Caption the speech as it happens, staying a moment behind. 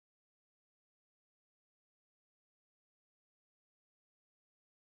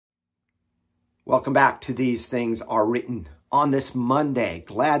Welcome back to These Things Are Written on this Monday.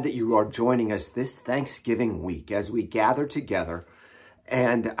 Glad that you are joining us this Thanksgiving week as we gather together.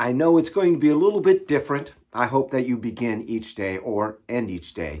 And I know it's going to be a little bit different. I hope that you begin each day or end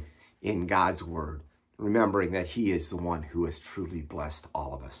each day in God's Word, remembering that He is the one who has truly blessed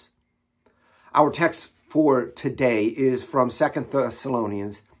all of us. Our text for today is from 2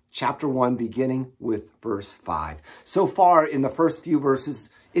 Thessalonians chapter 1, beginning with verse 5. So far in the first few verses,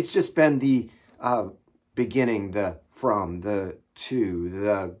 it's just been the beginning, the from, the to,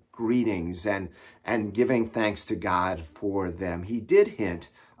 the greetings, and giving thanks to God for them. He did hint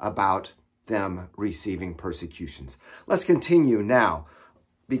about them receiving persecutions. Let's continue now,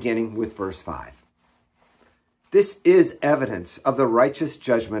 beginning with verse 5. This is evidence of the righteous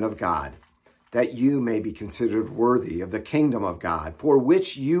judgment of God, that you may be considered worthy of the kingdom of God, for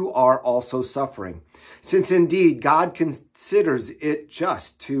which you are also suffering. Since indeed God considers it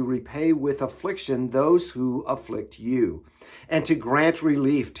just to repay with affliction those who afflict you, and to grant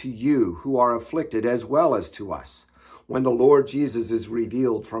relief to you who are afflicted as well as to us, when the Lord Jesus is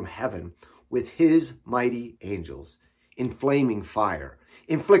revealed from heaven with his mighty angels in flaming fire,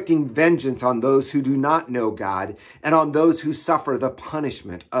 inflicting vengeance on those who do not know God and on those who suffer the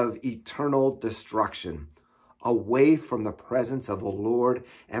punishment of eternal destruction, away from the presence of the Lord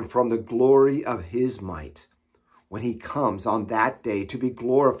and from the glory of his might, when he comes on that day to be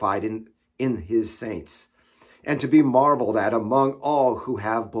glorified in his saints, and to be marveled at among all who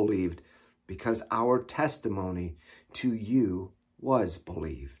have believed, because our testimony to you was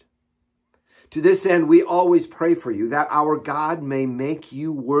believed. To this end, we always pray for you, that our God may make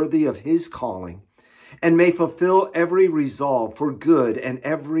you worthy of his calling, and may fulfill every resolve for good and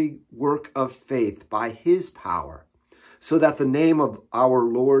every work of faith by his power, so that the name of our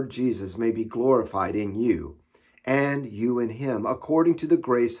Lord Jesus may be glorified in you, and you in him, according to the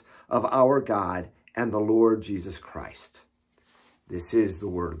grace of our God and the Lord Jesus Christ. This is the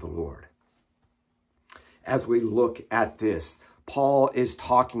word of the Lord. As we look at this, Paul is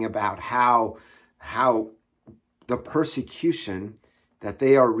talking about how the persecution that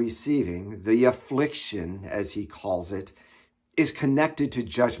they are receiving, the affliction, as he calls it, is connected to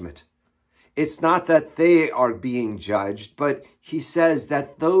judgment. It's not that they are being judged, but he says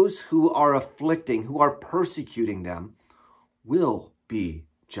that those who are afflicting, who are persecuting them, will be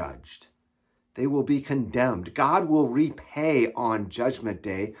judged. They will be condemned. God will repay on Judgment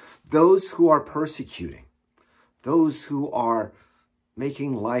Day those who are persecuting, those who are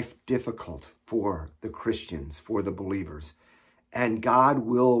making life difficult for the Christians, for the believers. And God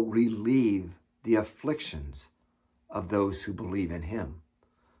will relieve the afflictions of those who believe in him.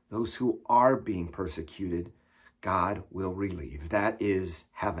 Those who are being persecuted, God will relieve. That is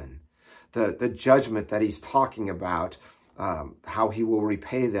heaven. The judgment that he's talking about, how he will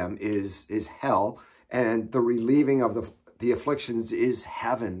repay them, is hell. And the relieving of the afflictions is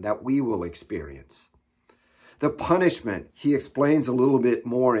heaven that we will experience. The punishment, he explains a little bit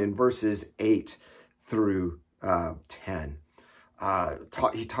more in verses 8 through 10.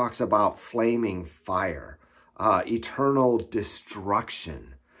 He talks about flaming fire, eternal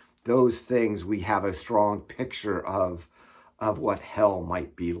destruction. Those things we have a strong picture of what hell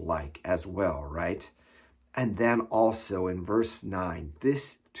might be like as well, right? And then also in verse 9,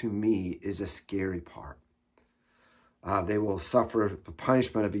 this to me is a scary part. They will suffer the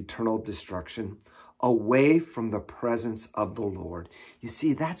punishment of eternal destruction, away from the presence of the Lord. You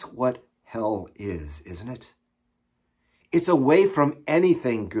see, that's what hell is, isn't it? It's away from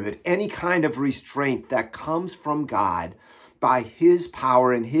anything good, any kind of restraint that comes from God by his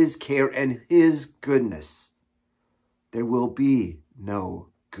power and his care and his goodness. There will be no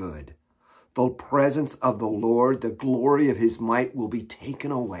good. The presence of the Lord, the glory of his might will be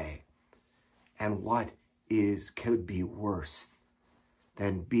taken away. And what could be worse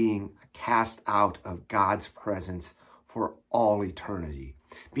than being cast out of God's presence for all eternity,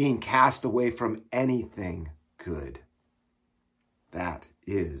 being cast away from anything good? That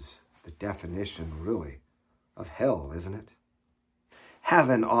is the definition, really, of hell, isn't it?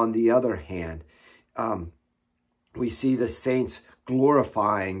 Heaven, on the other hand, we see the saints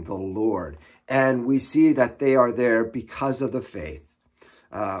glorifying the Lord, and we see that they are there because of the faith.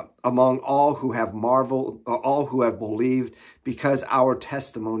 Among all who have marveled, all who have believed, because our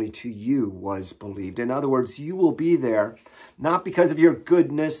testimony to you was believed. In other words, you will be there, not because of your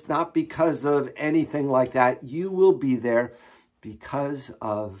goodness, not because of anything like that. You will be there because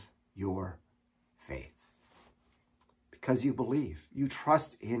of your faith. Because you believe, you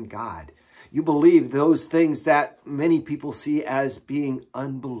trust in God. You believe those things that many people see as being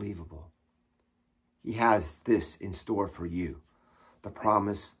unbelievable. He has this in store for you. The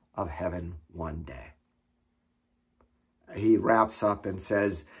promise of heaven one day. He wraps up and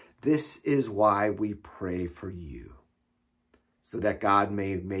says, this is why we pray for you, so that God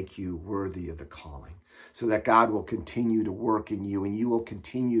may make you worthy of the calling, so that God will continue to work in you and you will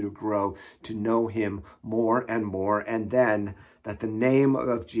continue to grow to know him more, and then that the name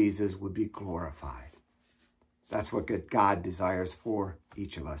of Jesus would be glorified. That's what God desires for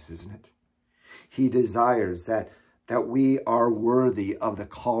each of us, isn't it? He desires that we are worthy of the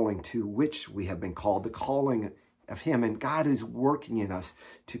calling to which we have been called, the calling of him, and God is working in us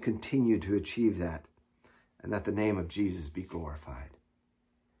to continue to achieve that, and that the name of Jesus be glorified.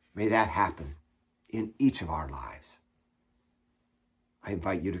 May that happen in each of our lives. I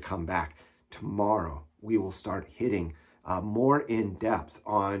invite you to come back. Tomorrow, we will start hitting more in depth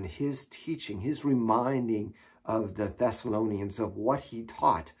on his teaching, his reminding of the Thessalonians of what he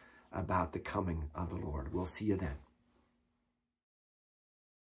taught about the coming of the Lord. We'll see you then.